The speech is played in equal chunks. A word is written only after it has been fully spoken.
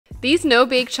These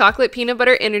no-bake chocolate peanut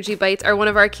butter energy bites are one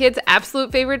of our kids'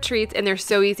 absolute favorite treats, and they're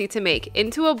so easy to make.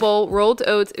 Into a bowl, rolled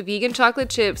oats, vegan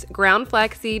chocolate chips, ground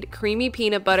flaxseed, creamy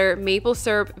peanut butter, maple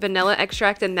syrup, vanilla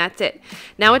extract, and that's it.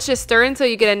 Now it's just stir until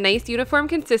you get a nice uniform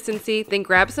consistency, then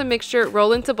grab some mixture,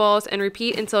 roll into balls, and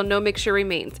repeat until no mixture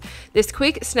remains. This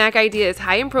quick snack idea is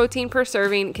high in protein per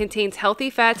serving, contains healthy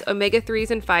fats,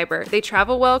 omega-3s, and fiber. They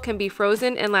travel well, can be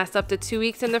frozen, and last up to 2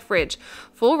 weeks in the fridge.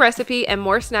 Full recipe and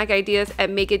more snack ideas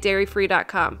at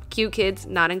makeitdairyfree.com. Cute kids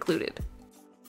not included.